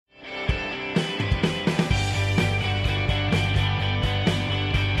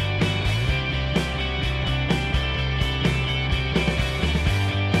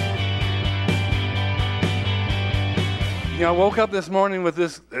I woke up this morning with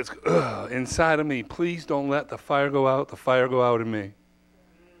this inside of me. Please don't let the fire go out in me.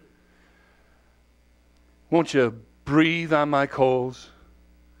 Won't you breathe on my coals?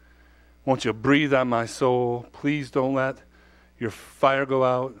 Won't you breathe on my soul? Please don't let your fire go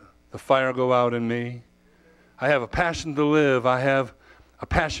out, the fire go out in me. I have a passion to live. I have a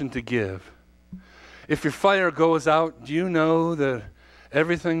passion to give. If your fire goes out, do you know that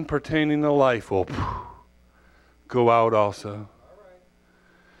everything pertaining to life will go out also?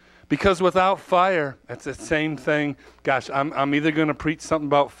 Because without fire, that's the same thing. Gosh, I'm either going to preach something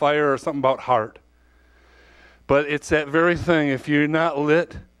about fire or something about heart. But it's that very thing. If you're not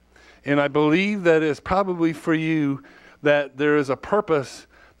lit, and I believe that it's probably for you that there is a purpose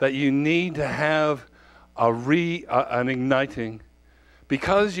that you need to have an igniting.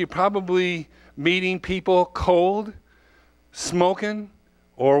 Because you're probably meeting people cold, smoking,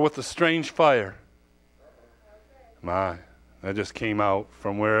 or with a strange fire. My, that just came out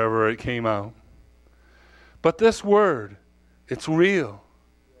from wherever it came out. But this word, it's real.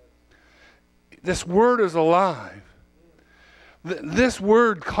 This word is alive. This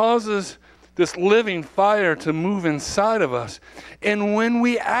word causes this living fire to move inside of us. And when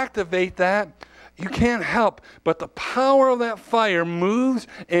we activate that, you can't help but the power of that fire moves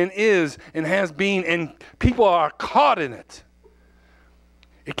and is and has been, and people are caught in it.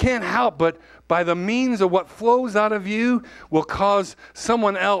 It can't help but by the means of what flows out of you will cause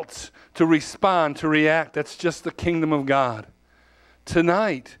someone else to respond, to react. That's just the kingdom of God.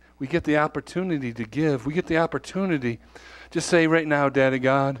 Tonight, we get the opportunity to give. We get the opportunity. Just say right now, Daddy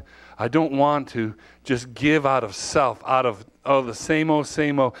God, I don't want to just give out of self, out of the same old,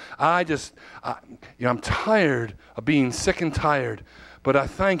 same old. I'm tired of being sick and tired. But I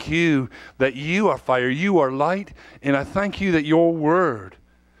thank you that you are fire, you are light, and I thank you that your word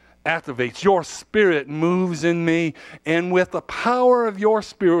activates, your spirit moves in me, and with the power of your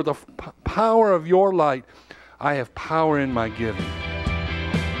spirit, the power of your light, I have power in my giving.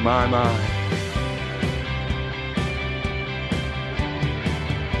 My.